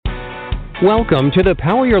Welcome to the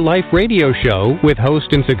Power Your Life radio show with host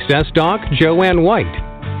and success doc Joanne White.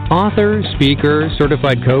 Author, speaker,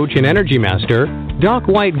 certified coach, and energy master, Doc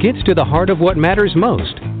White gets to the heart of what matters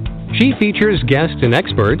most. She features guests and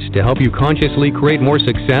experts to help you consciously create more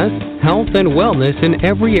success, health, and wellness in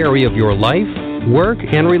every area of your life, work,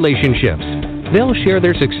 and relationships. They'll share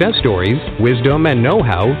their success stories, wisdom, and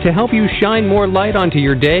know-how to help you shine more light onto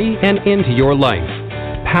your day and into your life.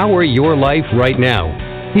 Power your life right now.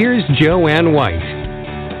 Here's Joanne White.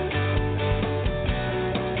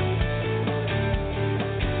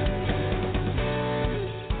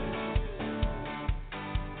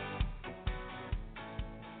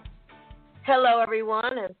 Hello,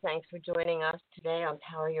 everyone, and thanks for joining us today on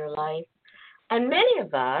Power Your Life. And many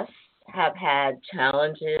of us have had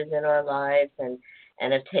challenges in our lives and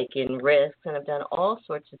have taken risks and have done all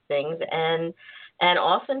sorts of things. And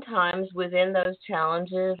oftentimes within those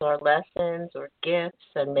challenges are lessons or gifts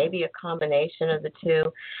and maybe a combination of the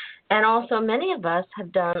two. And also many of us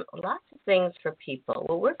have done lots of things for people.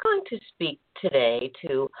 Well, we're going to speak today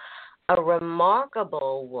to a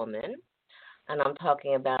remarkable woman, and I'm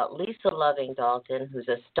talking about Lisa Loving Dalton, who's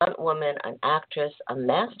a stuntwoman, an actress, a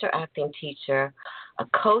master acting teacher, a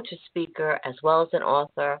coach, a speaker, as well as an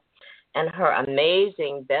author. And her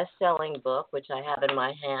amazing best-selling book, which I have in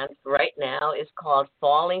my hands right now, is called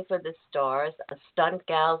Falling for the Stars, A Stunt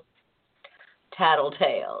Gal's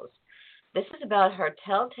Tattletales. This is about her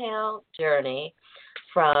telltale journey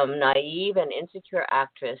from naive and insecure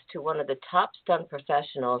actress to one of the top stunt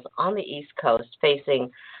professionals on the East Coast,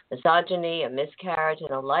 facing misogyny, a miscarriage,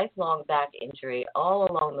 and a lifelong back injury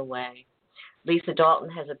all along the way. Lisa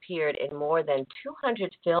Dalton has appeared in more than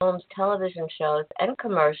 200 films, television shows, and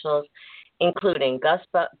commercials, including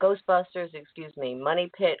Ghostbusters,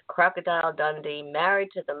 Money Pit, Crocodile Dundee, Married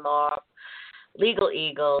to the Mob, Legal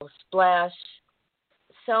Eagle, Splash,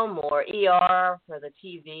 so more, ER for the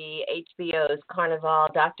TV, HBO's Carnival,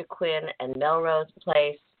 Dr. Quinn, and Melrose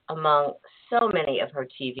Place, among so many of her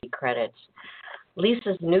TV credits.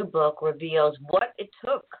 Lisa's new book reveals what it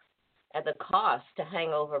took at the cost to hang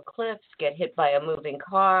over cliffs, get hit by a moving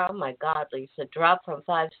car, oh my God, Lisa, drop from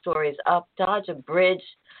 5 stories up, dodge a bridge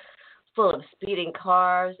full of speeding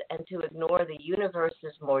cars, and to ignore the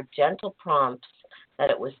universe's more gentle prompts that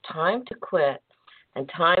it was time to quit and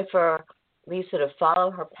time for Lisa to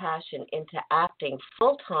follow her passion into acting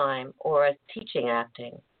full-time or as teaching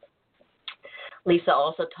acting. Lisa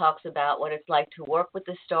also talks about what it's like to work with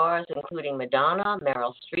the stars, including Madonna,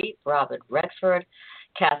 Meryl Streep, Robert Redford,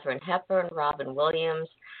 Katharine Hepburn, Robin Williams,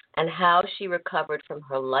 and how she recovered from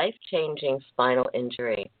her life-changing spinal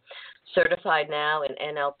injury. Certified now in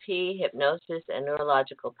NLP, hypnosis, and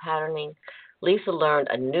neurological patterning, Lisa learned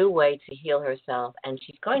a new way to heal herself, and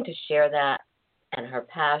she's going to share that and her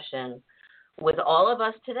passion with all of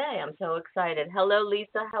us today. I'm so excited. Hello,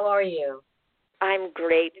 Lisa. How are you? I'm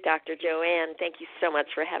great, Dr. Joanne. Thank you so much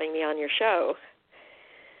for having me on your show.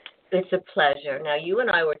 It's a pleasure. Now, you and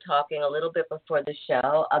I were talking a little bit before the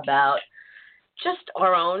show about just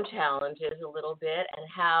our own challenges a little bit and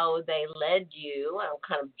how they led you, I'm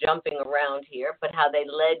kind of jumping around here, but how they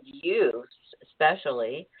led you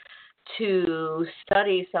especially to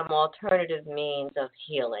study some alternative means of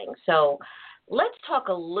healing. So let's talk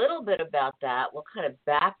a little bit about that. We'll kind of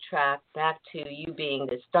backtrack back to you being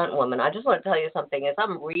the stunt woman. I just want to tell you something. As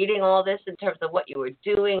I'm reading all this in terms of what you were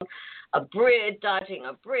doing, a bridge, dodging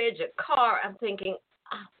a bridge, a car, I'm thinking,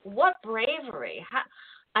 what bravery.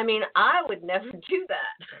 I would never do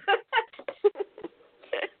that.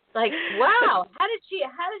 Like, wow, how did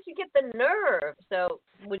she get the nerve? So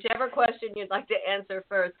whichever question you'd like to answer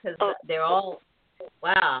first, because they're all,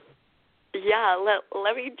 wow. Yeah,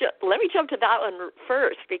 let me jump to that one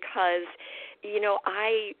first because,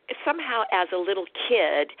 I somehow as a little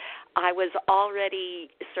kid, I was already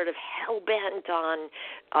sort of hell-bent on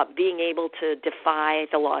being able to defy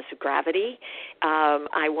the laws of gravity.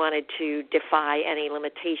 I wanted to defy any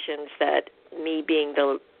limitations that me being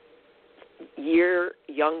the year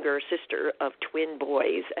younger sister of twin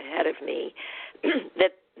boys ahead of me,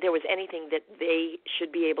 that there was anything that they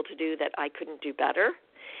should be able to do that I couldn't do better.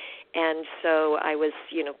 And so I was,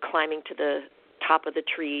 climbing to the top of the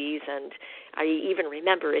trees, and I even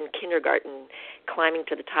remember in kindergarten climbing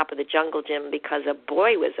to the top of the jungle gym because a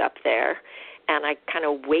boy was up there, and I kind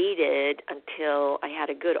of waited until I had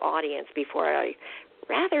a good audience before I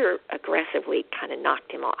rather aggressively kind of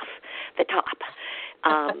knocked him off the top.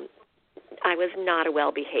 I was not a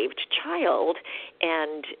well-behaved child,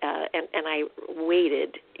 and I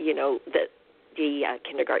waited, the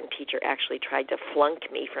kindergarten teacher actually tried to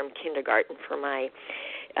flunk me from kindergarten for my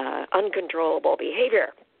uncontrollable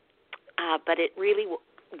behavior. But it really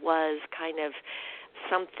was kind of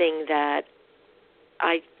something that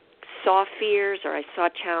I saw fears or I saw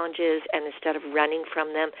challenges, and instead of running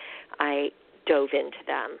from them, I dove into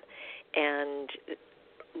them. And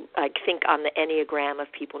I think on the Enneagram, if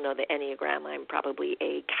people know the Enneagram, I'm probably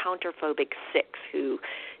a counterphobic 6 who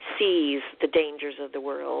sees the dangers of the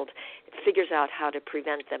world, figures out how to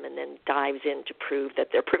prevent them, and then dives in to prove that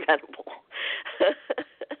they're preventable.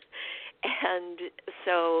 And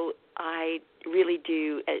so I really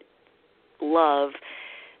do love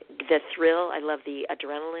the thrill. I love the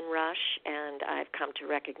adrenaline rush, and I've come to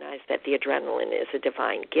recognize that the adrenaline is a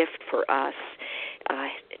divine gift for us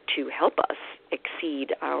to help us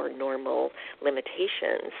exceed our normal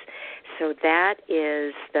limitations. So that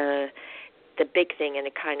is the big thing, and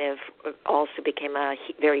it kind of also became a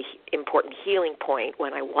very important healing point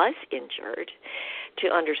when I was injured, to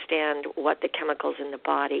understand what the chemicals in the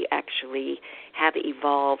body actually have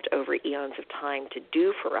evolved over eons of time to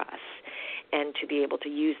do for us, and to be able to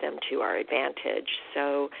use them to our advantage.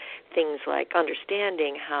 So things like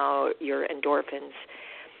understanding how your endorphins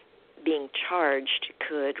being charged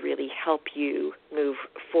could really help you move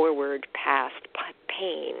forward past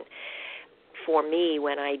pain. For me,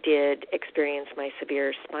 when I did experience my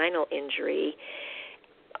severe spinal injury,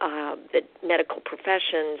 the medical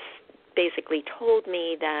professions basically told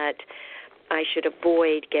me that I should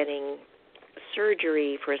avoid getting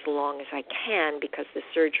surgery for as long as I can, because the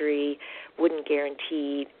surgery wouldn't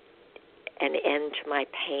guarantee an end to my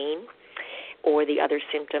pain or the other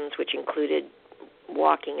symptoms, which included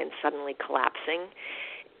walking and suddenly collapsing.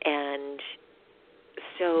 And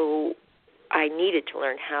so I needed to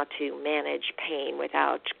learn how to manage pain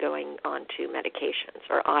without going on to medications,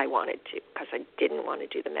 or I wanted to, because I didn't want to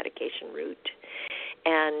do the medication route.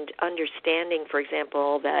 And understanding, for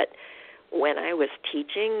example, that when I was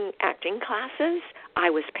teaching acting classes, I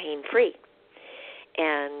was pain-free.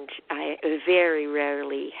 And I very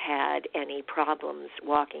rarely had any problems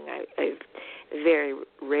walking. I very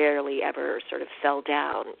rarely ever sort of fell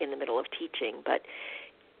down in the middle of teaching, but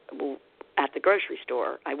at the grocery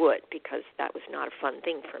store I would, because that was not a fun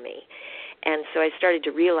thing for me. And so I started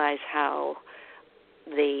to realize how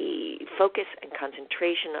the focus and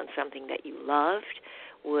concentration on something that you loved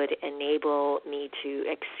would enable me to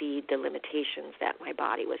exceed the limitations that my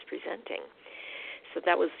body was presenting. So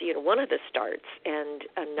that was, one of the starts. And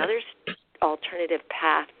another alternative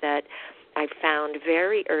path that I found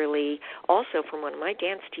very early, also from one of my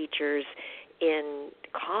dance teachers in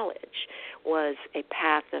college, was a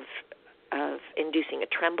path of inducing a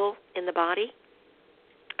tremble in the body.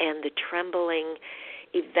 And the trembling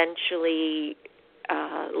eventually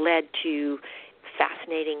led to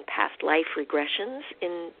fascinating past life regressions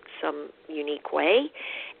in some unique way.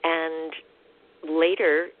 And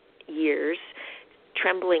later years,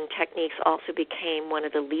 trembling techniques also became one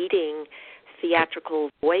of the leading theatrical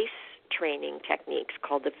voice training techniques,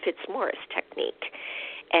 called the Fitzmaurice technique.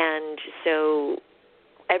 And so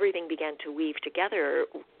everything began to weave together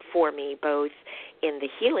for me, both in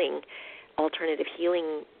the alternative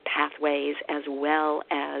healing pathways, as well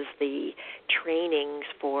as the trainings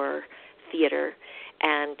for theater.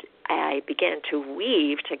 And I began to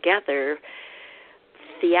weave together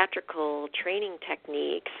theatrical training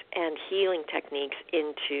techniques and healing techniques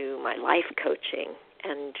into my life coaching,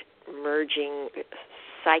 and merging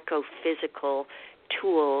psychophysical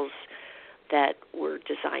tools that were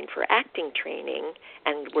designed for acting training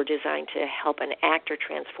and were designed to help an actor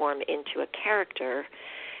transform into a character,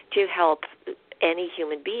 to help any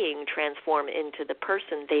human being transform into the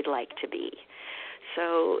person they'd like to be.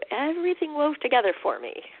 So everything wove together for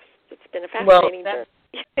me. It's been a fascinating journey.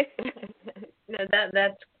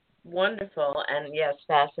 That's wonderful, and yes,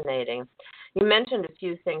 fascinating. You mentioned a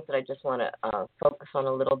few things that I just want to focus on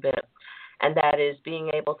a little bit, and that is being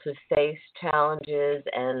able to face challenges,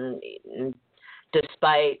 and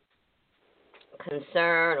despite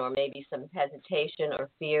concern or maybe some hesitation or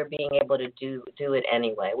fear, being able to do it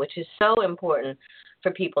anyway, which is so important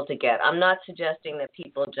for people to get. I'm not suggesting that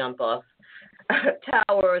people jump off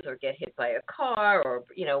towers or get hit by a car, or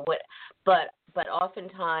but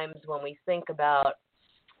oftentimes when we think about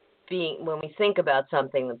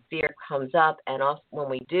something, the fear comes up, and when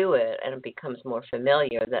we do it and it becomes more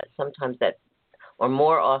familiar, that sometimes that, or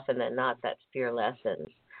more often than not, that fear lessens.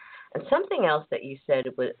 And something else that you said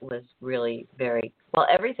was really very, well,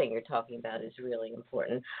 everything you're talking about is really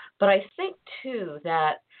important. But I think, too,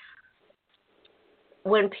 that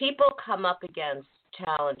when people come up against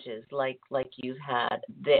challenges like you've had,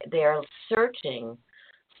 they're searching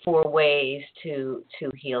for ways to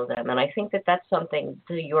heal them. And I think that that's something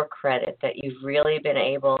to your credit, that you've really been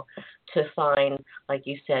able to find, like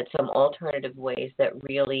you said, some alternative ways that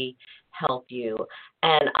really help you.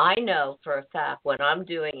 And I know for a fact when I'm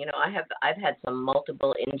doing, I've had some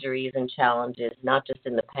multiple injuries and challenges, not just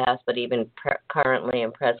in the past, but even currently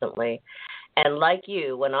and presently. And like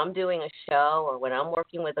you, when I'm doing a show or when I'm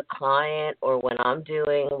working with a client or when I'm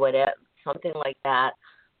doing whatever, something like that,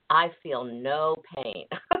 I feel no pain,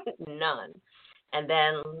 none. And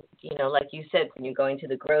then, like you said, when you're going to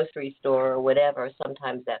the grocery store or whatever,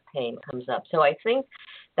 sometimes that pain comes up. So I think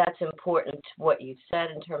that's important, what you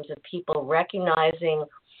said, in terms of people recognizing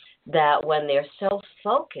that when they're so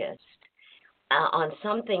focused on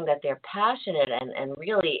something that they're passionate and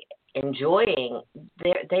really enjoying,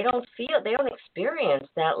 they don't experience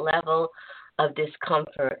that level of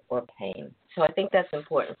discomfort or pain. So I think that's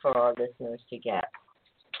important for our listeners to get.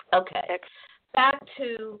 Okay, back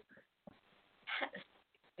to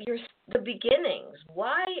the beginnings.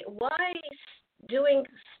 Why doing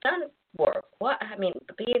stunt work?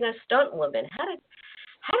 Being a stunt woman. How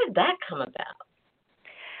did that come about?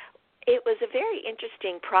 It was a very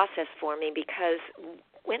interesting process for me because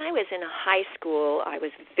when I was in high school, I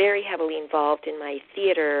was very heavily involved in my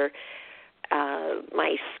theater.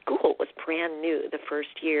 My school was brand new the first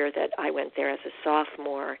year that I went there as a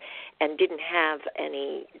sophomore and didn't have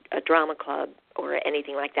a drama club or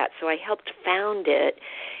anything like that. So I helped found it,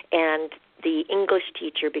 and the English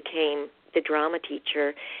teacher became the drama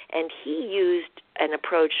teacher, and he used an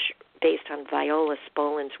approach based on Viola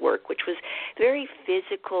Spolin's work, which was very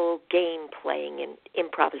physical game playing and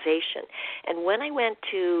improvisation. And when I went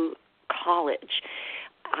to college,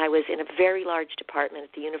 I was in a very large department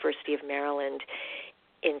at the University of Maryland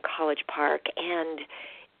in College Park, and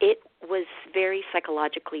it was very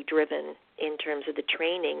psychologically driven in terms of the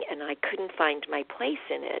training, and I couldn't find my place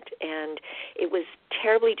in it. And it was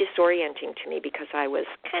terribly disorienting to me because I was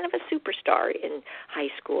kind of a superstar in high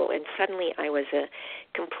school, and suddenly I was a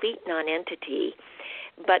complete nonentity.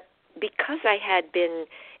 But because I had been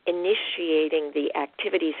initiating the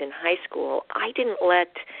activities in high school, I didn't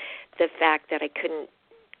let the fact that I couldn't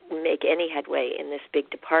make any headway in this big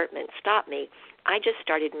department stop me. I just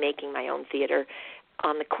started making my own theater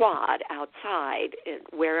on the quad, outside,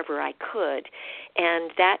 wherever I could,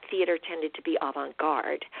 and that theater tended to be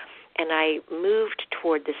avant-garde. And I moved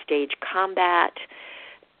toward the stage combat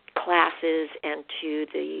classes and to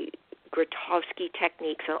the Grotowski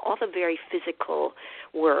techniques and all the very physical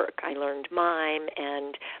work. I learned mime,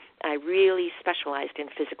 and I really specialized in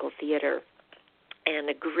physical theater. And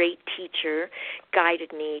a great teacher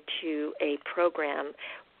guided me to a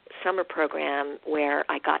summer program, where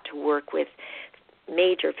I got to work with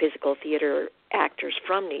major physical theater actors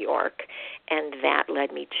from New York, and that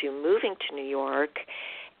led me to moving to New York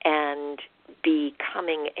and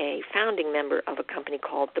becoming a founding member of a company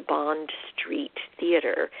called the Bond Street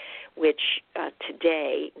Theater, which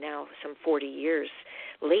today, now some 40 years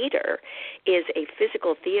later, is a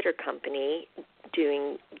physical theater company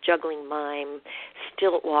doing juggling, mime,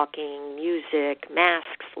 stilt walking, music,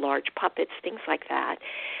 masks, large puppets, things like that,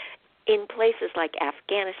 in places like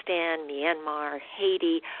Afghanistan, Myanmar,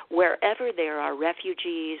 Haiti, wherever there are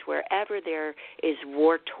refugees, wherever there is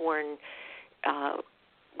war-torn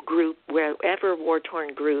wherever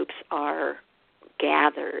war-torn groups are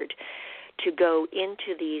gathered, to go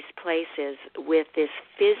into these places with this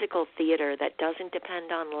physical theater that doesn't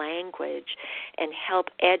depend on language and help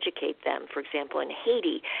educate them. For example, in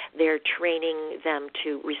Haiti, they're training them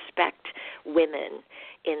to respect women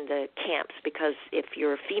in the camps, because if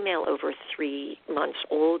you're a female over 3 months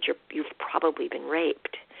old, you've probably been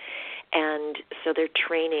raped. And so they're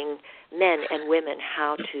training men and women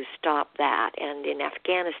how to stop that. And in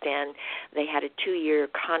Afghanistan, they had a 2-year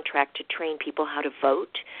contract to train people how to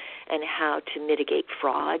vote and how to mitigate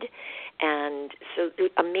fraud. And so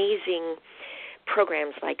amazing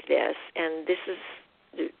programs like this. And this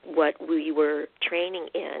is what we were training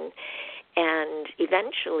in. And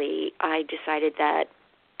eventually I decided that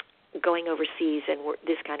going overseas and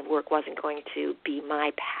this kind of work wasn't going to be my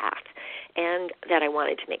path, and that I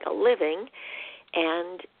wanted to make a living.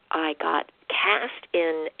 And I got cast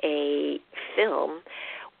in a film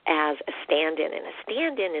as a stand-in, and a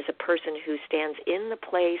stand-in is a person who stands in the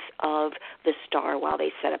place of the star while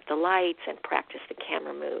they set up the lights and practice the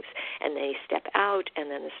camera moves, and they step out, and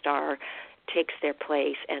then the star takes their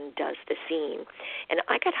place and does the scene. And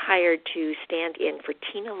I got hired to stand in for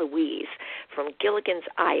Tina Louise from Gilligan's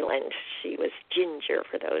Island. She was Ginger,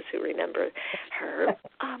 for those who remember her.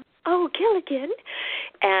 Gilligan.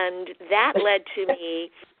 And that led to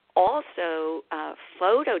me also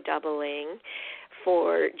photo doubling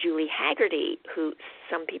for Julie Haggerty, who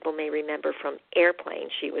some people may remember from Airplane.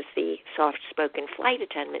 She was the soft-spoken flight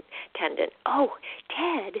attendant. Oh,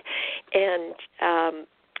 Ted. And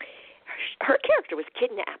her character was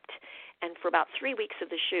kidnapped, and for about 3 weeks of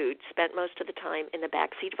the shoot, spent most of the time in the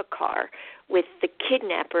back seat of a car with the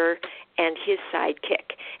kidnapper and his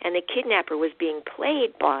sidekick. And the kidnapper was being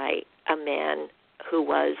played by a man who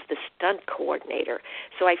was the stunt coordinator.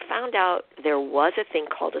 So I found out there was a thing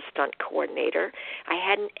called a stunt coordinator. I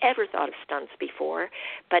hadn't ever thought of stunts before,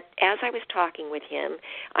 but as I was talking with him,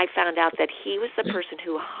 I found out that he was the person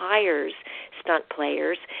who hires stunt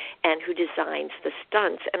players and who designs the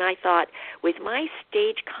stunts. And I thought, with my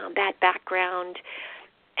stage combat background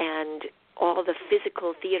and all the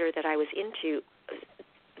physical theater that I was into,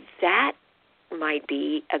 that might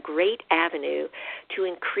be a great avenue to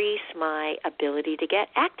increase my ability to get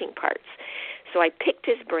acting parts. So I picked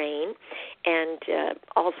his brain, and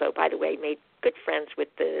also, by the way, made good friends with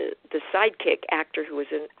the sidekick actor, who was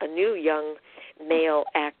a new young male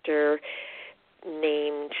actor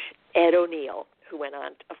named Ed O'Neill, who went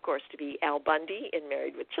on, of course, to be Al Bundy in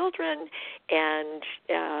Married with Children, and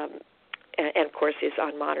of course is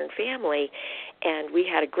on Modern Family. And we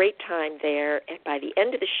had a great time there. And by the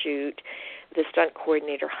end of the shoot, the stunt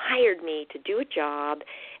coordinator hired me to do a job,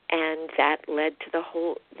 and that led to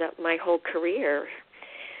my whole career.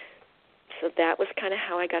 So that was kind of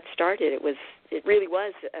how I got started. It really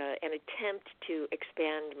was an attempt to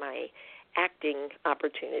expand my acting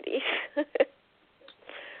opportunities.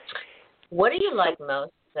 What do you like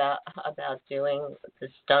most about doing the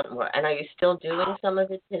stunt work? And are you still doing some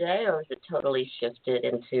of it today, or is it totally shifted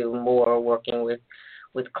into more working with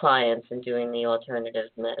clients and doing the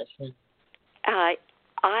alternative medicine?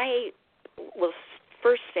 I will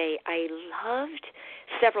first say I loved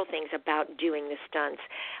several things about doing the stunts.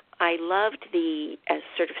 I loved the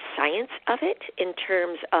sort of science of it, in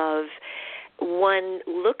terms of one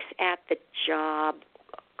looks at the job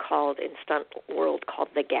in stunt world called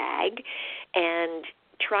the gag, and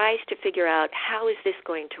tries to figure out, how is this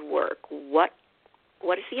going to work? What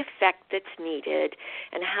is the effect that's needed,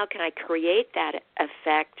 and how can I create that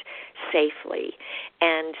effect safely?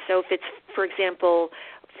 And so if it's, for example,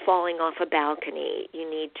 falling off a balcony, you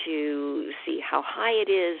need to see how high it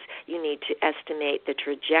is. You need to estimate the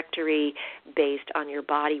trajectory based on your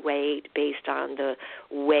body weight, based on the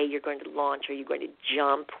way you're going to launch. Are you going to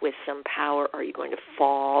jump with some power? Are you going to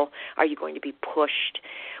fall? Are you going to be pushed?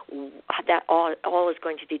 That all is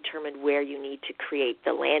going to determine where you need to create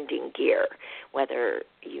the landing gear, whether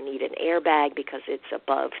you need an airbag because it's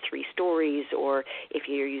above 3 stories, or if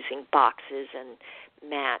you're using boxes and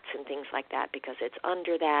mats and things like that because it's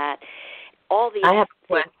under that. I have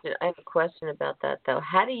a question about that, though.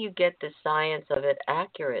 How do you get the science of it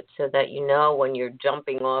accurate so that you know when you're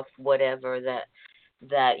jumping off whatever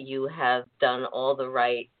that you have done all the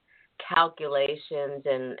right calculations?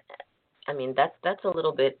 And I mean, that's a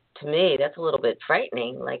little bit, to me, that's a little bit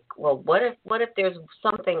frightening. Like, well, what if there's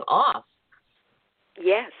something off?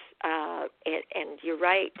 Yes, and you're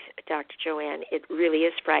right, Dr. Joanne. It really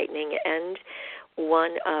is frightening. And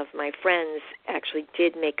one of my friends actually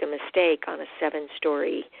did make a mistake on a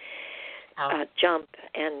 7-story jump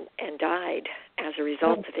and died as a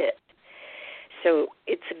result of it. So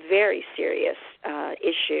it's a very serious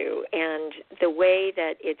issue. And the way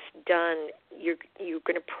that it's done, you're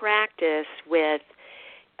going to practice with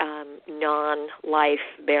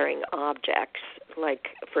non-life-bearing objects, like,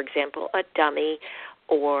 for example, a dummy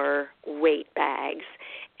or weight bags.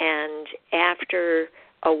 And after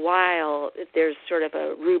a while, there's sort of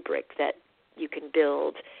a rubric that you can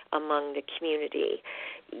build among the community.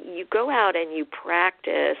 You go out and you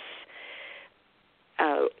practice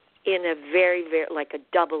in a very, very, like a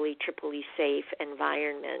doubly, triply safe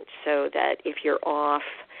environment, so that if you're off,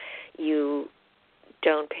 you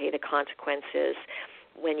don't pay the consequences.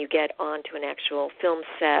 When you get onto an actual film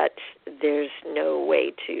set, there's no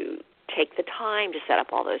way to take the time to set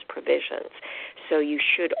up all those provisions. So you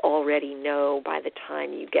should already know by the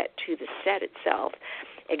time you get to the set itself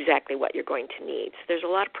exactly what you're going to need. So there's a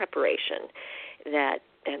lot of preparation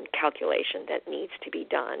and calculation that needs to be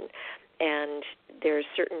done. And there's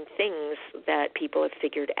certain things that people have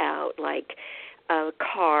figured out, like a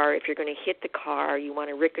car. If you're going to hit the car, you want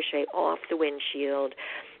to ricochet off the windshield.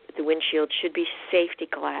 The windshield should be safety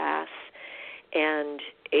glass, and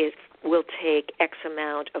it will take X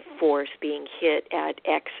amount of force being hit at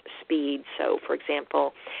X speed. So, for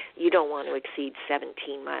example, you don't want to exceed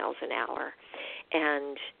 17 miles an hour,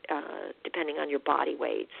 and depending on your body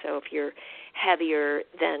weight. So if you're heavier,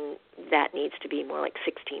 then that needs to be more like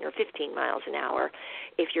 16 or 15 miles an hour.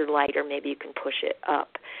 If you're lighter, maybe you can push it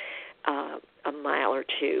up. a mile or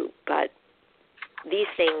two, but these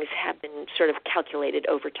things have been sort of calculated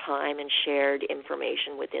over time and shared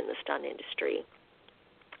information within the stunt industry.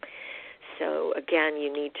 So again,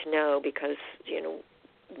 you need to know, because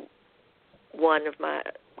one of my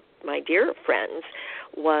dear friends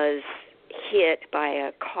was hit by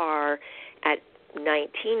a car at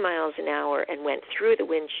 19 miles an hour and went through the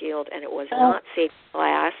windshield, and it was not safety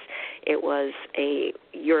glass. It was a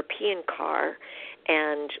European car,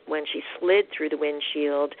 and when she slid through the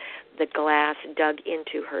windshield, the glass dug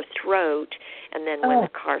into her throat, and then when the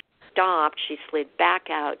car stopped, she slid back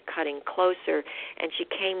out, cutting closer, and she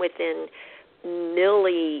came within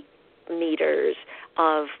millimeters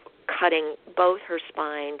of cutting both her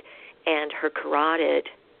spine and her carotid,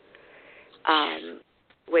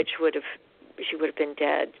 which she would have been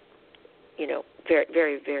dead, very,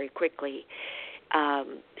 very, very quickly.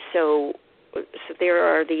 So there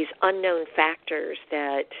are these unknown factors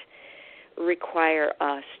that require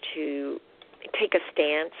us to take a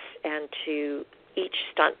stance, and each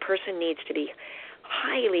stunt person needs to be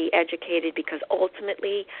highly educated, because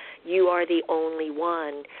ultimately you are the only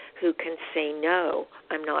one who can say, no,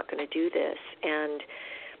 I'm not going to do this. And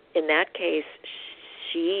in that case,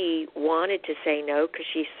 she wanted to say no because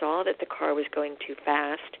she saw that the car was going too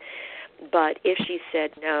fast. But if she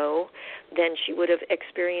said no, then she would have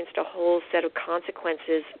experienced a whole set of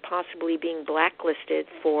consequences, possibly being blacklisted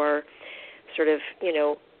for sort of,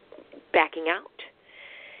 backing out.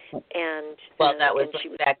 And that was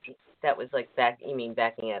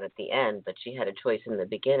backing out at the end, but she had a choice in the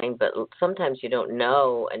beginning. But sometimes you don't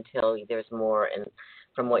know until there's more, and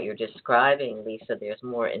from what you're describing, Lisa, there's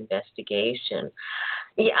more investigation.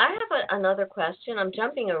 Yeah, I have another question. I'm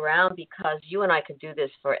jumping around because you and I could do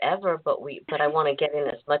this forever, but I want to get in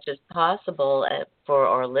as much as possible for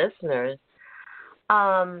our listeners.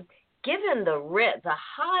 Given the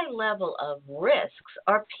high level of risks,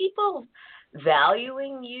 are people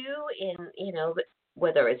valuing you in,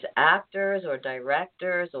 whether it's actors or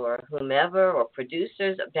directors or whomever or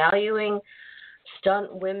producers, valuing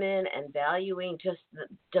stunt women and valuing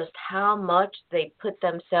just how much they put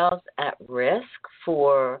themselves at risk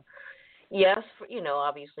for,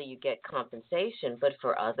 obviously you get compensation, but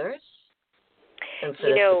for others and for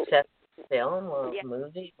the success of film or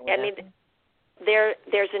movie or whatever? I mean,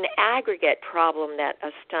 there's an aggregate problem that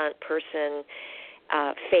a stunt person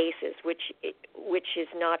faces, which is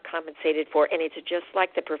not compensated for, and it's just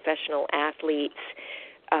like the professional athletes,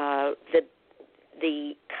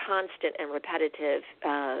 the constant and repetitive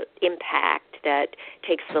impact that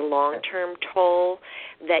takes the long-term toll,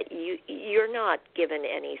 that you're not given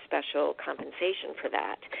any special compensation for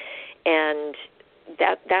that, and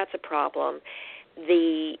that's a problem.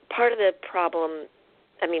 The part of the problem,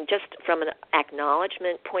 just from an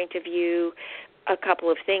acknowledgement point of view, a couple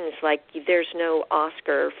of things, like there's no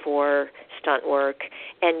Oscar for stunt work,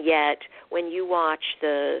 and yet when you watch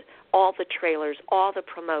all the trailers, all the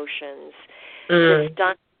promotions,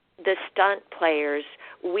 the stunt players,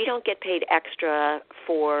 we don't get paid extra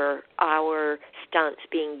for our stunts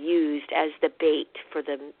being used as the bait for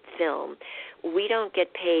the film. We don't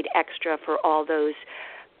get paid extra for all those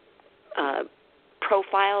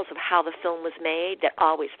profiles of how the film was made that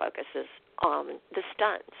always focuses on the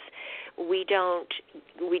stunts. We don't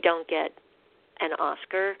get an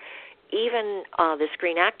Oscar. Even the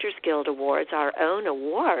Screen Actors Guild Awards, our own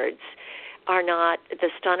awards, the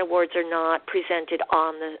stunt awards are not presented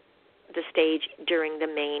on the stage during the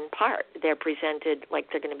main part. They're presented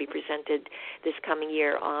like they're going to be presented this coming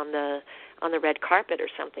year on the red carpet or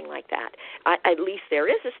something like that. At least there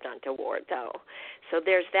is a stunt award, though. So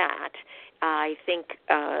there's that. I think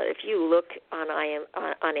if you look on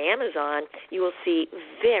Amazon, you will see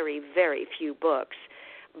very, very few books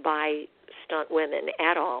by stunt women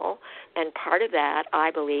at all. And part of that, I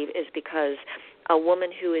believe, is because a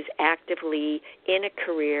woman who is actively in a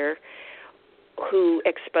career who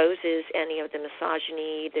exposes any of the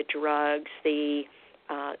misogyny, the drugs, the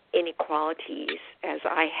inequalities, as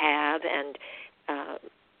I have, and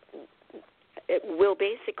it will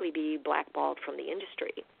basically be blackballed from the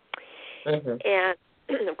industry. Mm-hmm. And,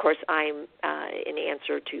 of course, I'm, in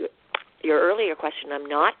answer to your earlier question, I'm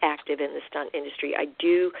not active in the stunt industry. I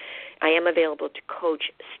am available to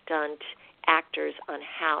coach stunt actors on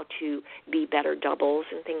how to be better doubles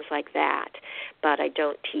and things like that, but I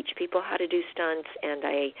don't teach people how to do stunts, and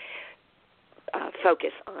I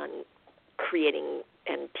focus on creating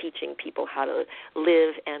and teaching people how to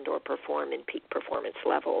live and or perform in peak performance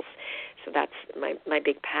levels. So that's my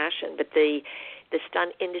big passion. But the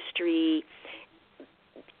stunt industry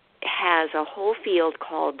has a whole field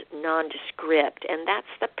called nondescript, and that's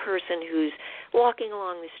the person who's walking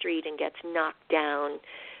along the street and gets knocked down,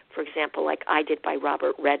 for example, like I did by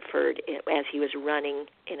Robert Redford as he was running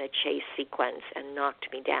in a chase sequence and knocked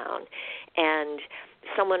me down. And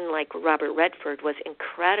someone like Robert Redford was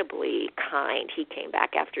incredibly kind. He came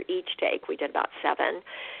back after each take. We did about 7.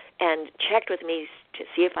 And checked with me to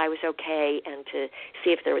see if I was okay and to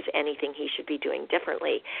see if there was anything he should be doing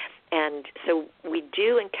differently. And so we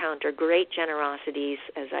do encounter great generosities,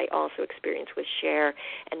 as I also experienced with Cher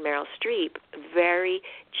and Meryl Streep, very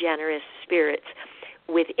generous spirits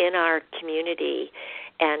within our community,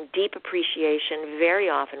 and deep appreciation very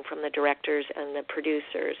often from the directors and the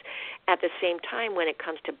producers. At the same time, when it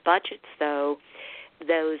comes to budgets, though,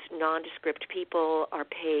 those nondescript people are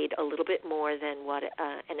paid a little bit more than what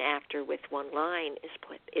an actor with one line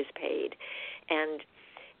is paid. And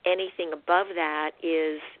anything above that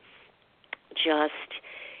is just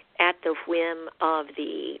at the whim of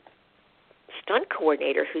the stunt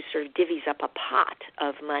coordinator, who sort of divvies up a pot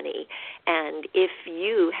of money. And if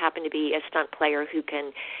you happen to be a stunt player who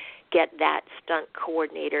can get that stunt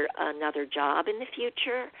coordinator another job in the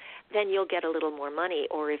future, then you'll get a little more money.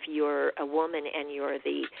 Or if you're a woman and you're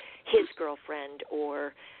his girlfriend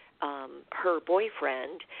or her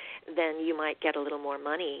boyfriend, then you might get a little more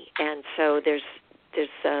money. And so there's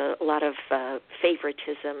a lot of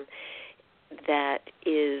favoritism that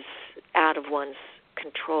is out of one's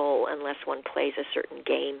control unless one plays a certain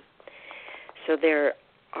game. So there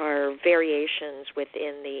are variations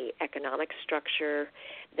within the economic structure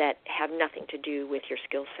that have nothing to do with your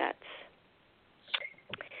skill sets.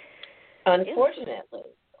 Unfortunately,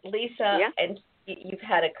 Lisa, and you've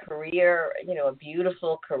had a career, a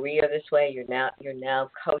beautiful career this way. You're now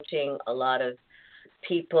coaching a lot of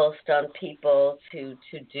people, stunt people, to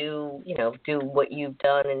do what you've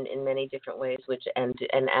done in many different ways,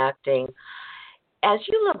 and acting. As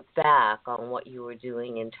you look back on what you were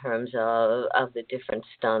doing in terms of the different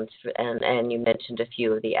stunts, and you mentioned a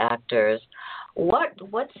few of the actors, what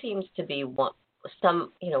seems to be one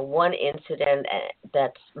incident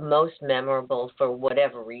that's most memorable for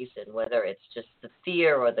whatever reason, whether it's just the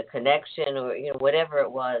fear or the connection or whatever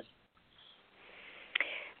it was?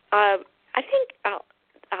 I think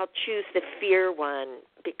I'll choose the fear one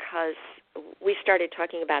because we started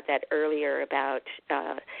talking about that earlier, about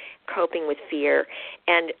coping with fear.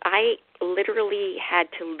 And I literally had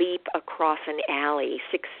to leap across an alley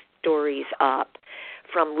 6 stories up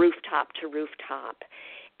from rooftop to rooftop.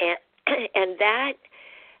 And that,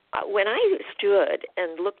 when I stood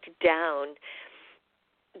and looked down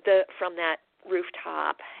from that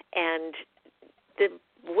rooftop, and the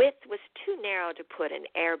width was too narrow to put an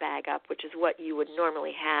airbag up, which is what you would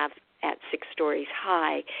normally have at 6 stories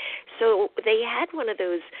high. So they had one of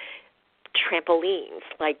those trampolines,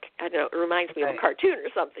 like, I don't know, it reminds me of a cartoon or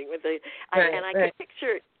something. And I could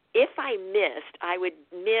picture, if I missed,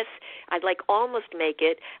 I'd like almost make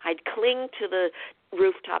it, I'd cling to the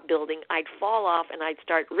rooftop building, I'd fall off, and I'd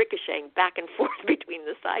start ricocheting back and forth between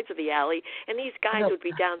the sides of the alley, and these guys would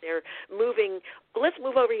be down there moving, let's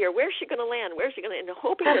move over here, where's she going to land, and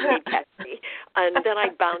hoping that they'd catch me, and then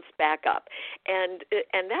I'd bounce back up. And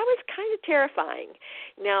that was kind of terrifying.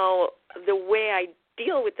 Now, the way I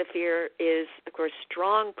deal with the fear is, of course,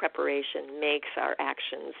 strong preparation makes our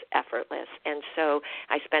actions effortless. And so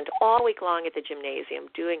I spent all week long at the gymnasium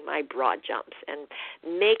doing my broad jumps and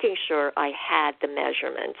making sure I had the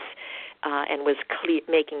measurements and was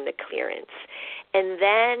making the clearance. And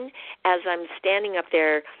then as I'm standing up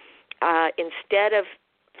there, instead of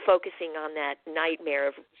focusing on that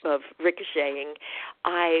nightmare of ricocheting,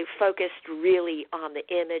 I focused really on the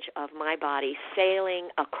image of my body sailing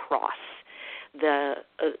across the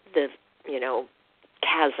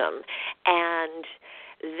chasm. And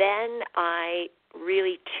then I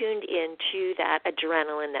really tuned into that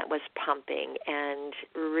adrenaline that was pumping and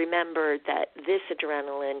remembered that this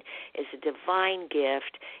adrenaline is a divine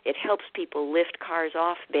gift. It helps people lift cars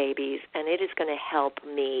off babies, and it is going to help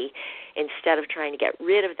me. Instead of trying to get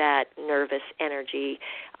rid of that nervous energy,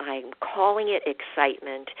 I'm calling it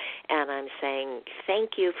excitement, and I'm saying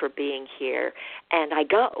thank you for being here. And I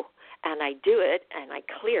go. And I do it, and I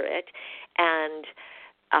clear it, and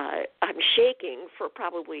I'm shaking for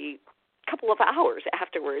probably a couple of hours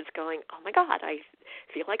afterwards going, oh, my God, I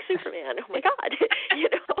feel like Superman. Oh, my God,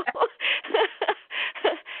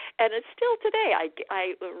 And it's still today.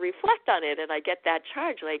 I reflect on it, and I get that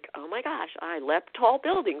charge like, oh, my gosh, I leapt tall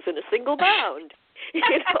buildings in a single bound,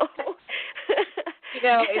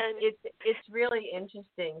 It's really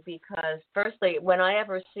interesting because, firstly, when I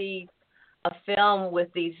ever see a film with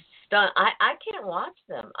these I can't watch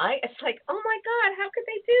them. It's like, oh my God, how could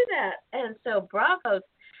they do that? And so bravo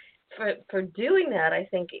for doing that. I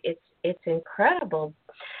think it's incredible.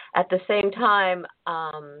 At the same time,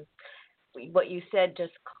 what you said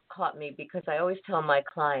just caught me, because I always tell my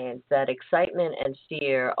clients that excitement and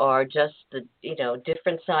fear are just the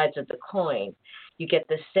different sides of the coin. You get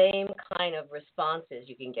the same kind of responses.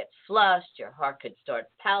 You can get flushed, your heart could start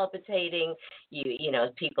palpitating,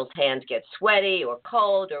 people's hands get sweaty or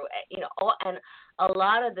cold, or and a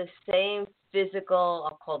lot of the same physical,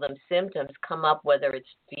 I'll call them symptoms, come up, whether it's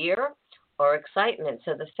fear or excitement.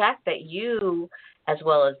 So the fact that you, as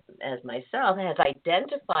well as myself, has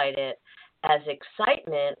identified it as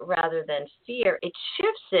excitement rather than fear, it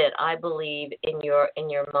shifts it, I believe, in your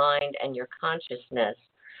mind and your consciousness,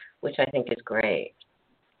 which I think is great.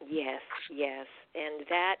 Yes, and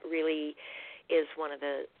that really is one of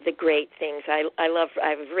the great things.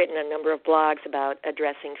 I've written a number of blogs about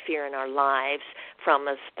addressing fear in our lives, from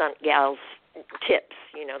a stunt gal's tips,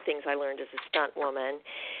 things I learned as a stunt woman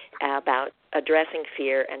about addressing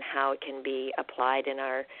fear and how it can be applied in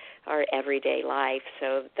our everyday life.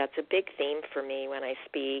 So that's a big theme for me when I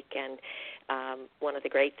speak, and one of the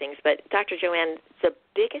great things. But Dr. Joanne, the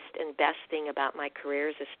biggest and best thing about my career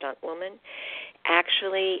as a stunt woman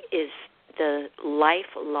actually is the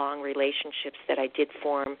lifelong relationships that I did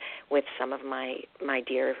form with some of my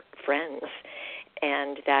dear friends,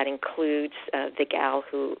 and that includes the gal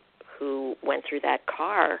who went through that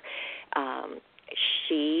car.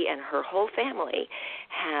 She and her whole family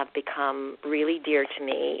have become really dear to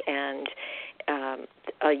me, and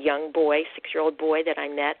a young boy, 6-year-old boy that I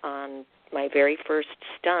met on my very first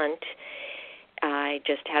stunt, I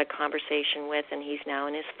just had a conversation with, and he's now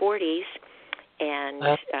in his 40s,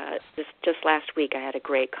 and just last week I had a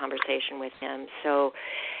great conversation with him. So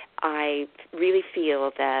I really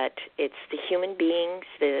feel that it's the human beings,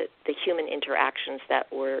 the human interactions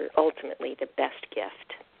that were ultimately the best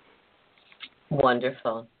gift.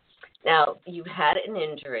 Wonderful. Now, you've had an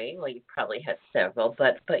injury. Well, you probably had several,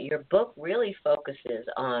 but your book really focuses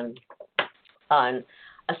on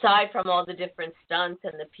aside from all the different stunts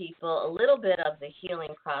and the people, a little bit of the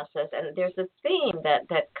healing process. And there's a theme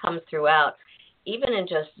that comes throughout, even in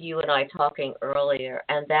just you and I talking earlier,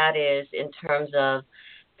 and that is in terms of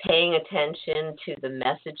paying attention to the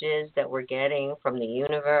messages that we're getting from the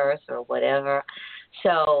universe or whatever.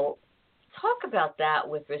 So talk about that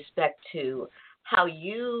with respect to how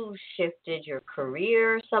you shifted your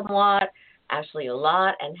career somewhat, actually a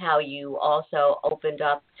lot, and how you also opened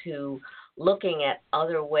up to looking at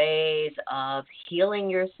other ways of healing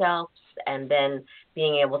yourself and then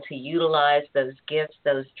being able to utilize those gifts,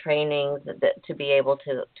 those trainings to be able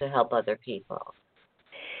to help other people.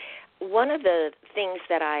 One of the things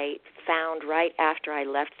that I found right after I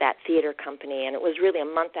left that theater company, and it was really a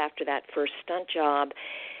month after that first stunt job,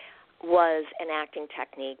 was an acting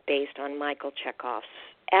technique based on Michael Chekhov's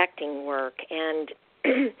acting work. And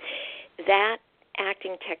that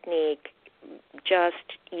acting technique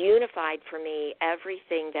just unified for me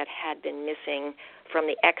everything that had been missing from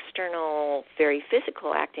the external, very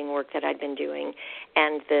physical acting work that I'd been doing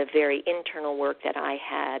and the very internal work that I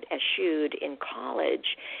had eschewed in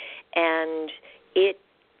college. And it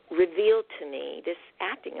revealed to me, this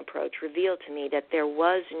acting approach revealed to me that there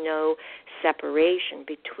was no separation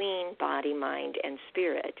between body, mind, and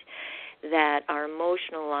spirit, that our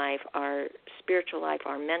emotional life, our spiritual life,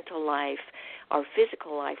 our mental life, our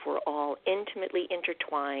physical life were all intimately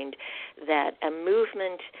intertwined, that a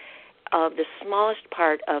movement of the smallest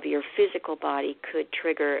part of your physical body could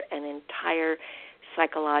trigger an entire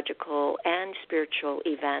psychological and spiritual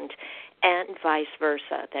event, and vice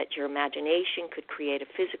versa, that your imagination could create a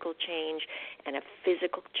physical change, and a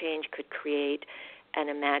physical change could create an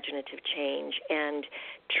imaginative change. And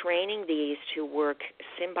training these to work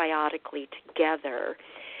symbiotically together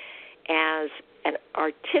as an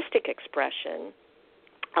artistic expression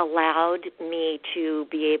allowed me to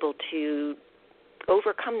be able to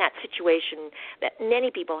overcome that situation that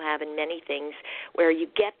many people have in many things, where you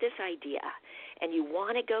get this idea and you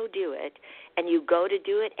want to go do it, and you go to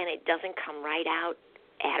do it, and it doesn't come right out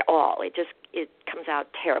at all. It comes out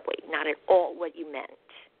terribly, not at all what you meant.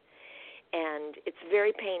 And it's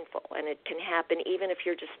very painful, and it can happen even if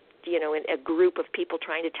you're just, in a group of people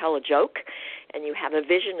trying to tell a joke, and you have a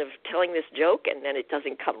vision of telling this joke, and then it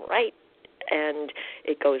doesn't come right, and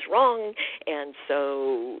it goes wrong, and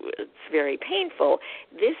so it's very painful.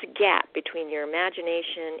 This gap between your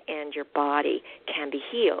imagination and your body can be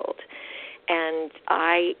healed. And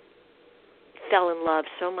I fell in love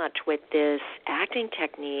so much with this acting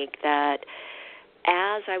technique that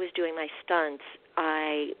as I was doing my stunts,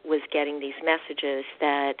 I was getting these messages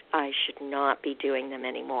that I should not be doing them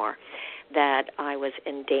anymore, that I was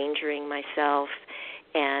endangering myself,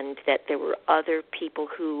 and that there were other people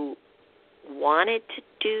who wanted to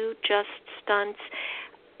do just stunts,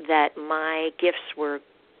 that my gifts were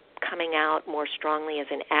coming out more strongly as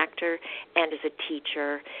an actor and as a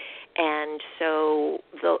teacher. And so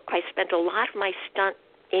I spent a lot of my stunt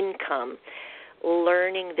income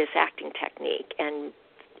learning this acting technique and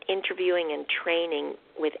interviewing and training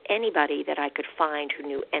with anybody that I could find who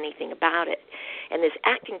knew anything about it. And this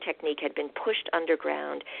acting technique had been pushed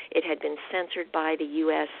underground. It had been censored by the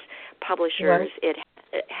U.S. publishers. Right.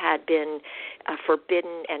 It had been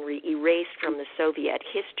forbidden and erased from the Soviet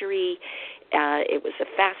history. It was a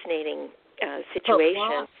fascinating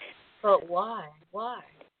situation. But why? Why?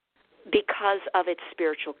 Because of its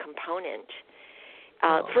spiritual component.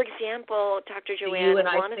 For example, Dr. Joanne, you and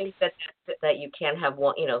I think that you can't have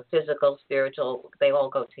one, physical, spiritual, they all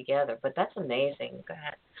go together. But that's amazing. Go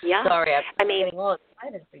ahead. Yeah. Sorry, I'm getting all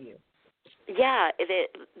excited for you. Yeah,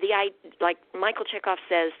 like Michael Chekhov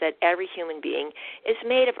says that every human being is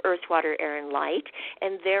made of earth, water, air, and light,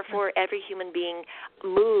 and therefore every human being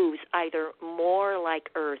moves either more like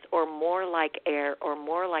earth or more like air or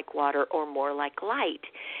more like water or more like light.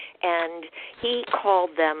 And he called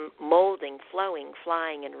them molding, flowing,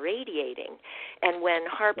 flying, and radiating. And when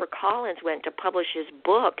HarperCollins went to publish his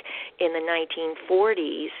book in the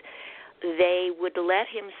 1940s, they would let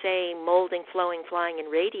him say molding, flowing, flying,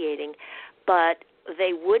 and radiating, but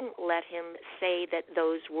they wouldn't let him say that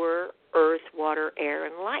those were earth, water, air,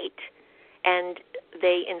 and light. And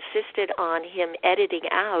they insisted on him editing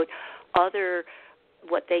out other,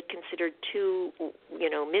 what they considered too,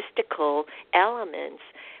 mystical elements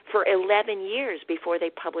for 11 years before they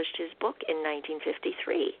published his book in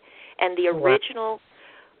 1953. And the original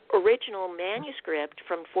manuscript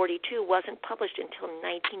from 42 wasn't published until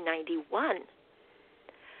 1991.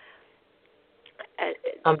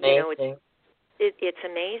 Amazing. It's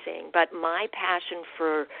amazing. But my passion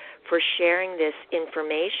for sharing this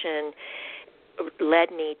information led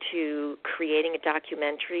me to creating a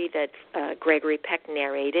documentary that Gregory Peck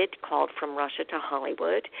narrated called From Russia to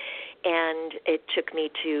Hollywood. And it took me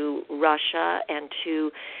to Russia and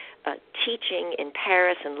to teaching in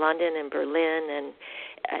Paris and London and Berlin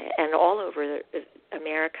and all over the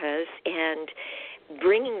Americas, and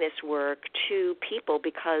bringing this work to people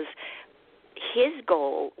because his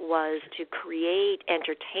goal was to create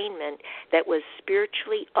entertainment that was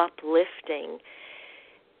spiritually uplifting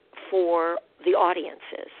for the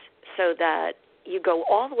audiences, so that you go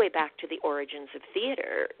all the way back to the origins of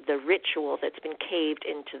theater, the ritual that's been carved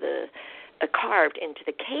into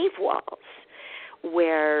the cave walls,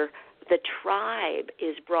 where the tribe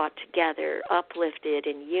is brought together, uplifted,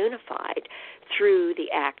 and unified through the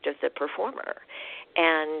act of the performer.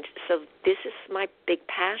 And so this is my big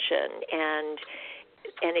passion, and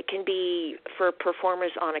it can be for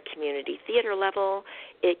performers on a community theater level,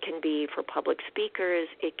 it can be for public speakers,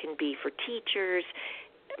 it can be for teachers,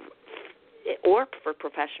 or for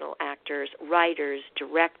professional actors, writers,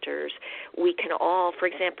 directors. We can all, for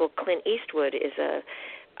example, Clint Eastwood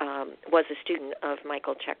was a student of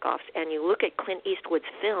Michael Chekhov's, and you look at Clint Eastwood's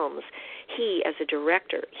films, he as a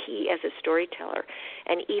director, he as a storyteller,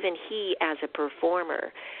 and even he as a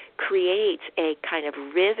performer creates a kind of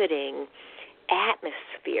riveting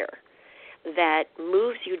atmosphere that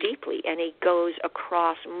moves you deeply, and he goes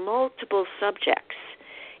across multiple subjects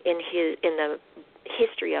in the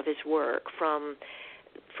history of his work, from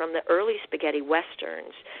the early spaghetti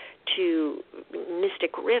westerns to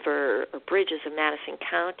Mystic River or Bridges of Madison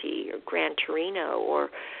County or Gran Torino or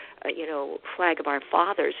Flag of Our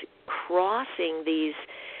Fathers, crossing these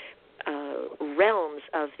realms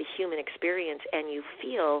of the human experience, and you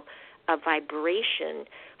feel a vibration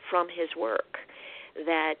from his work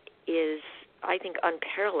that is, I think,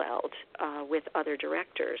 unparalleled with other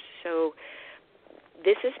directors. So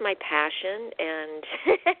this is my passion, and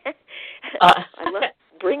I love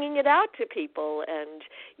bringing it out to people and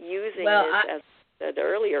using it, as I said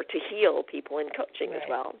earlier, to heal people in coaching as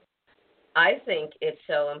well. I think it's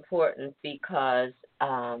so important because,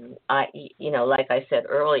 like I said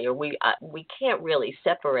earlier, we can't really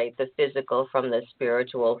separate the physical from the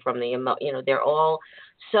spiritual, from the they're all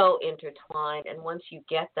so intertwined. And once you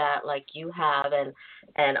get that, like you have,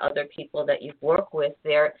 and other people that you've worked with,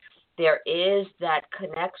 there is that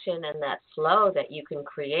connection and that flow that you can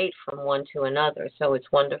create from one to another. So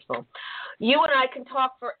it's wonderful. You and I can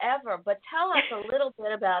talk forever, but tell us a little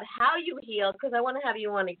bit about how you healed, because I want to have you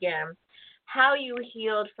on again, how you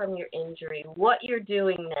healed from your injury, what you're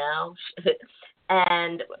doing now,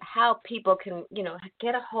 and how people can,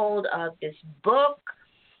 get a hold of this book,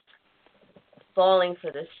 Falling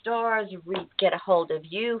for the Stars, get a hold of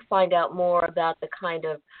you, find out more about the kind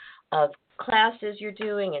of classes you're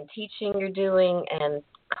doing and teaching you're doing, and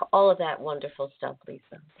all of that wonderful stuff,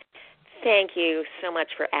 Lisa. Thank you so much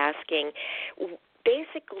for asking.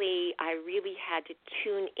 Basically, I really had to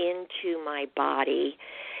tune into my body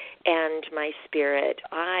and my spirit.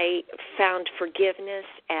 I found forgiveness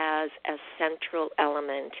as a central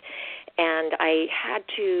element, and I had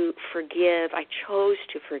to forgive. I chose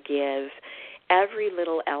to forgive every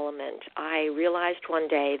little element. I realized one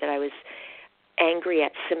day that I was angry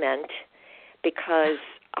at cement because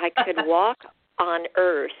I could walk on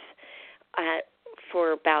earth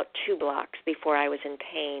for about 2 blocks before I was in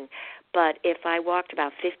pain. But if I walked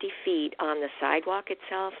about 50 feet on the sidewalk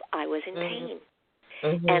itself, I was in pain.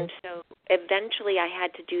 Mm-hmm. And so eventually I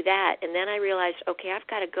had to do that. And then I realized, okay, I've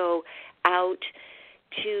got to go out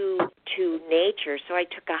to nature. So I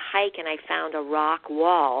took a hike and I found a rock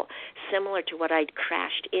wall similar to what I'd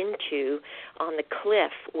crashed into on the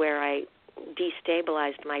cliff where I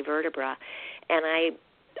destabilized my vertebra. And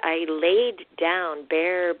I laid down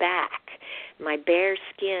bare back, my bare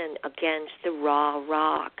skin against the raw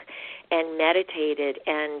rock, and meditated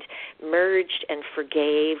and merged and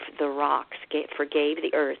forgave the rocks, forgave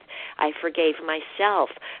the earth. I forgave myself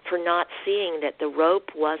for not seeing that the rope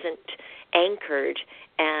wasn't anchored,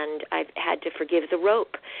 and I had to forgive the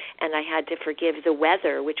rope, and I had to forgive the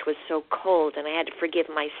weather, which was so cold, and I had to forgive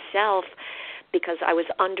myself because I was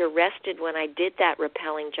under-rested when I did that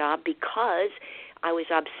rappelling job because I was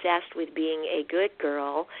obsessed with being a good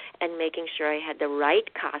girl and making sure I had the right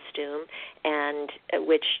costume, and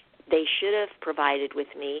which they should have provided with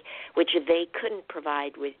me, which they couldn't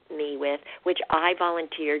provide with me with, which I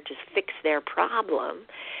volunteered to fix their problem,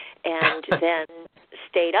 and then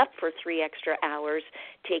stayed up for 3 extra hours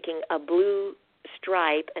taking a blue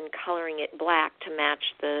stripe and coloring it black to match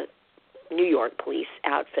the New York police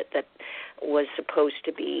outfit that was supposed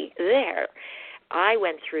to be there. I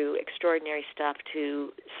went through extraordinary stuff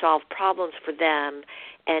to solve problems for them,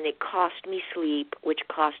 and it cost me sleep, which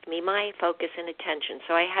cost me my focus and attention.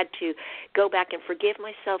 So I had to go back and forgive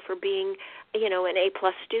myself for being, an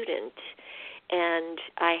A-plus student. And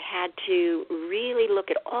I had to really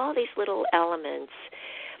look at all these little elements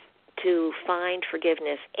to find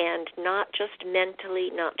forgiveness, and not just mentally,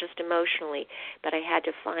 not just emotionally, but I had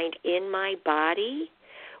to find in my body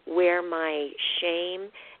where my shame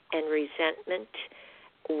and resentment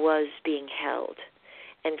was being held,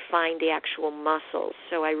 and find the actual muscles.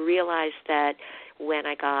 So I realized that when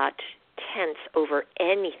I got tense over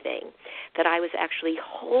anything, that I was actually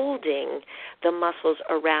holding the muscles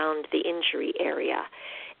around the injury area.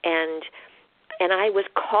 And I was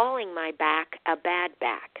calling my back a bad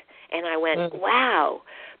back. And I went, wow,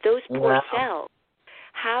 those poor cells.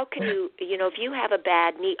 How can you, if you have a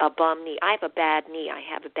bad knee, a bum knee, I have a bad knee, I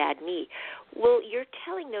have a bad knee. Well, you're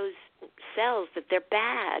telling those cells that they're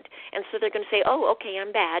bad. And so they're going to say, oh, okay,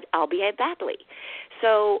 I'm bad, I'll behave badly.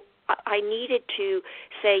 So I needed to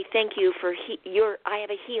say thank you for I have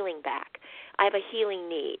a healing back. I have a healing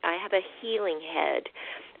knee. I have a healing head.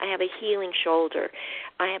 I have a healing shoulder.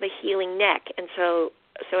 I have a healing neck. And so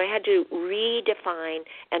I had to redefine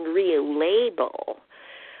and relabel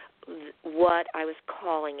what I was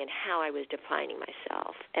calling and how I was defining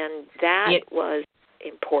myself. And that was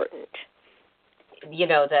important.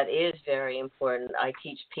 That is very important. I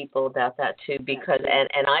teach people about that too, because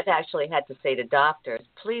and I've actually had to say to doctors,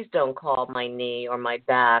 please don't call my knee or my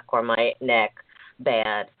back or my neck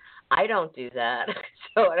bad. I don't do that.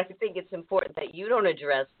 So I think it's important that you don't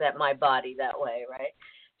address my body that way, right?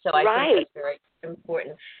 So I think that's very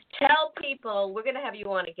important. Tell people, we're going to have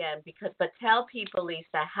you on again, but tell people,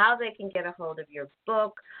 Lisa, how they can get a hold of your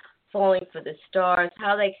book, Falling for the Stars,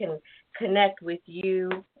 how they can connect with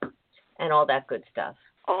you, and all that good stuff.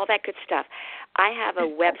 All that good stuff. I have a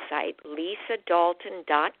website,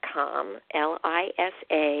 lisadalton.com,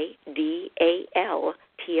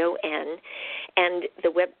 LISADALTON, and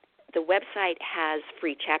the website has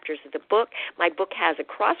free chapters of the book. My book has a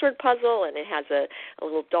crossword puzzle, and it has a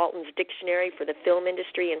little Dalton's dictionary for the film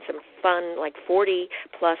industry and some fun,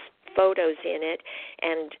 40-plus photos in it.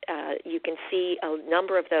 And you can see a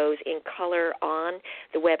number of those in color on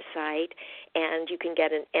the website. And you can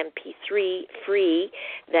get an MP3 free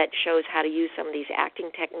that shows how to use some of these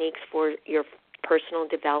acting techniques for your personal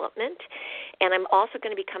development. And I'm also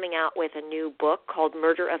going to be coming out with a new book called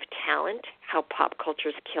Murder of Talent, How Pop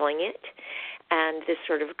Culture's Killing It. And this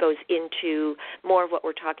sort of goes into more of what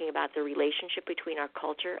we're talking about, the relationship between our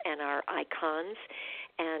culture and our icons.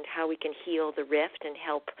 and how we can heal the rift and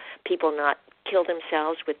help people not kill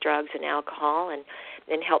themselves with drugs and alcohol,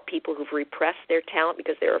 and help people who've repressed their talent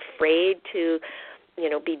because they're afraid to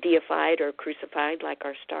be deified or crucified like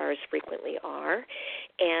our stars frequently are.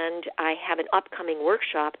 And I have an upcoming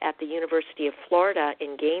workshop at the University of Florida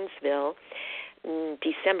in Gainesville,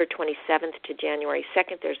 December 27th to January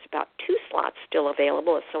 2nd. There's about 2 slots still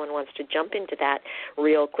available. If someone wants to jump into that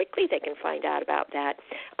real quickly, they can find out about that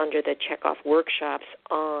under the Checkoff Workshops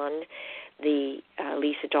on the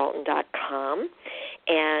lisadalton.com.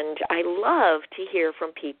 And I love to hear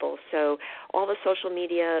from people. So all the social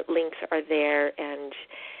media links are there, and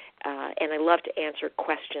I love to answer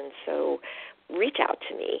questions. So reach out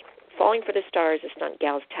to me. Falling for the Stars, the Stunt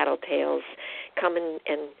Gals Tattletales. Come and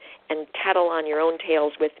tattle on your own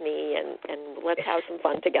tales with me, and let's have some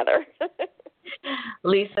fun together.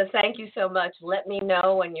 Lisa, thank you so much. Let me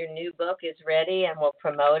know when your new book is ready, and we'll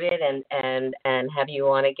promote it and have you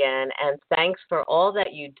on again. And thanks for all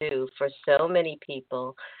that you do for so many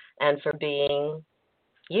people and for being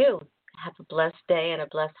you. Have a blessed day and a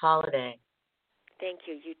blessed holiday. Thank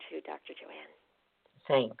you. You too, Dr. Joanne.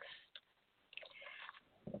 Thanks.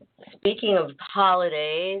 Speaking of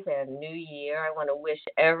holidays and New Year, I want to wish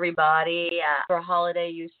everybody for a holiday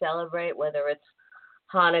you celebrate, whether it's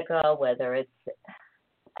Hanukkah, whether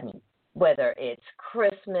it's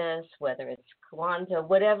Christmas, whether it's Kwanzaa,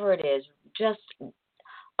 whatever it is, just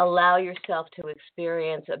allow yourself to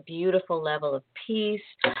experience a beautiful level of peace.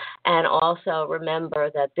 And also remember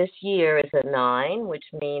that this year is a 9, which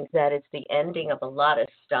means that it's the ending of a lot of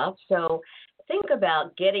stuff. So think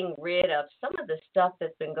about getting rid of some of the stuff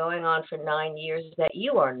that's been going on for 9 years that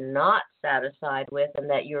you are not satisfied with and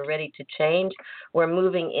that you're ready to change. We're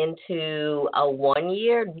moving into a 1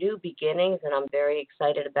 year, new beginnings, and I'm very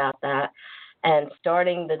excited about that. And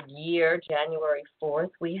starting the year, January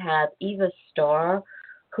 4th, we have Eva Starr,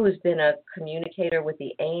 who's been a communicator with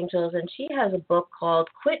the angels, and she has a book called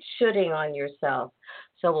Quit Shooting on Yourself.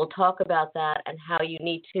 So we'll talk about that and how you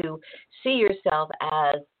need to see yourself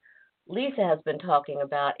as Lisa has been talking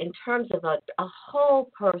about in terms of a whole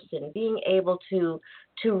person, being able to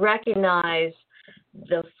recognize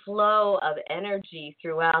the flow of energy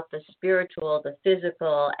throughout the spiritual, the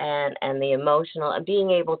physical, and the emotional, and being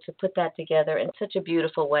able to put that together in such a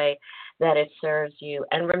beautiful way that it serves you.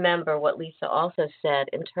 And remember what Lisa also said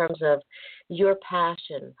in terms of your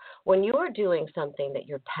passion. When you're doing something that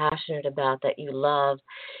you're passionate about, that you love,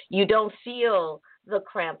 you don't feel the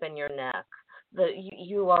cramp in your neck.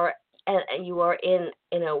 You are in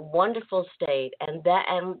a wonderful state, and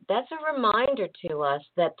that's a reminder to us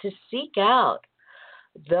that to seek out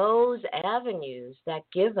those avenues that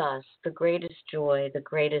give us the greatest joy, the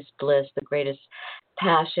greatest bliss, the greatest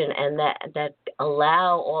passion, and that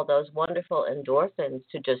allow all those wonderful endorphins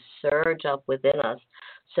to just surge up within us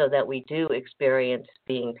so that we do experience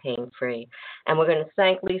being pain-free. And we're going to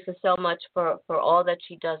thank Lisa so much for all that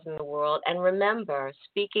she does in the world. And remember,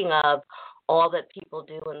 speaking of all that people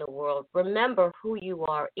do in the world, remember who you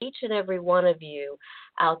are, each and every one of you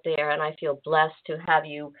out there, and I feel blessed to have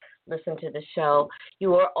you listen to the show.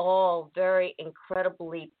 You are all very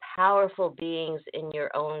incredibly powerful beings in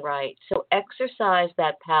your own right. So exercise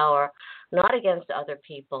that power, not against other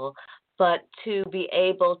people, but to be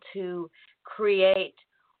able to create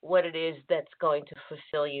what it is that's going to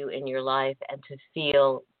fulfill you in your life, and to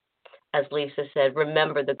feel, as Lisa said,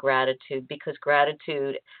 remember the gratitude, because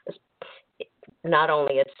gratitude not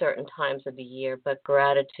only at certain times of the year, but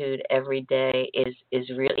gratitude every day is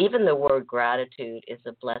real. Even the word gratitude is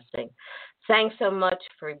a blessing. Thanks so much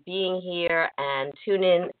for being here, and tune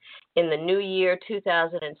in the new year,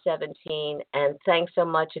 2017. And thanks so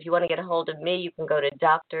much. If you want to get a hold of me, you can go to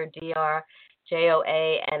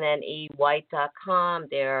drjoannewhite.com.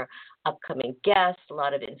 There are upcoming guests, a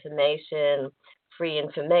lot of information, free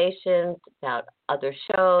information about other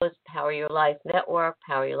shows, Power Your Life Network,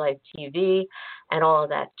 Power Your Life TV, and all of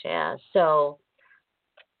that jazz. So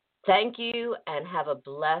thank you, and have a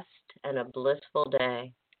blessed and a blissful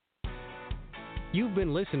day. You've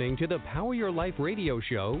been listening to the Power Your Life radio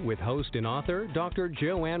show with host and author Dr.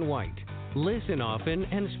 Joanne White. Listen often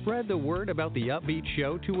and spread the word about the upbeat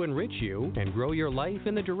show to enrich you and grow your life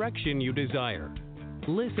in the direction you desire.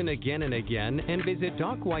 Listen again and again, and visit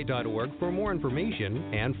docwhite.org for more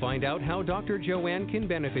information and find out how Dr. Joanne can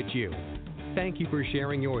benefit you. Thank you for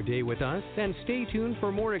sharing your day with us, and stay tuned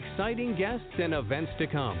for more exciting guests and events to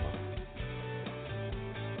come.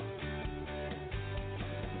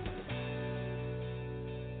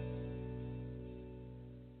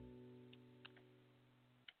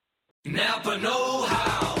 Napa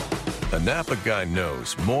know-how. Napa guy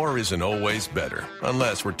knows more isn't always better,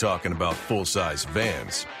 unless we're talking about full-size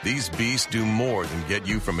vans. These beasts do more than get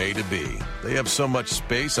you from A to B. They have so much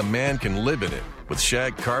space a man can live in it. With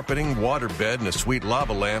shag carpeting, waterbed, and a sweet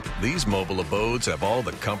lava lamp, these mobile abodes have all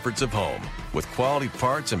the comforts of home. With quality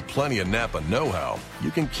parts and plenty of Napa know-how,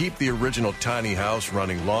 you can keep the original tiny house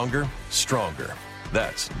running longer, stronger.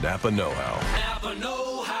 That's Napa know-how. Napa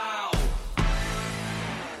know-how.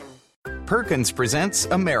 Perkins presents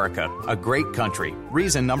America, a great country.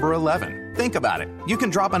 Reason number 11. Think about it. You can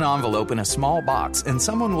drop an envelope in a small box and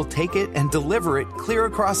someone will take it and deliver it clear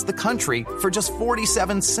across the country for just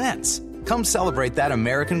 47 cents. Come celebrate that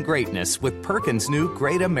American greatness with Perkins' new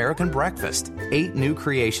Great American Breakfast. 8 new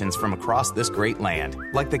creations from across this great land,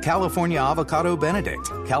 like the California Avocado Benedict.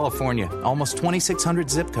 California, almost 2,600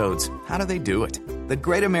 zip codes. How do they do it? The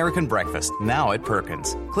Great American Breakfast, now at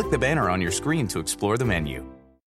Perkins. Click the banner on your screen to explore the menu.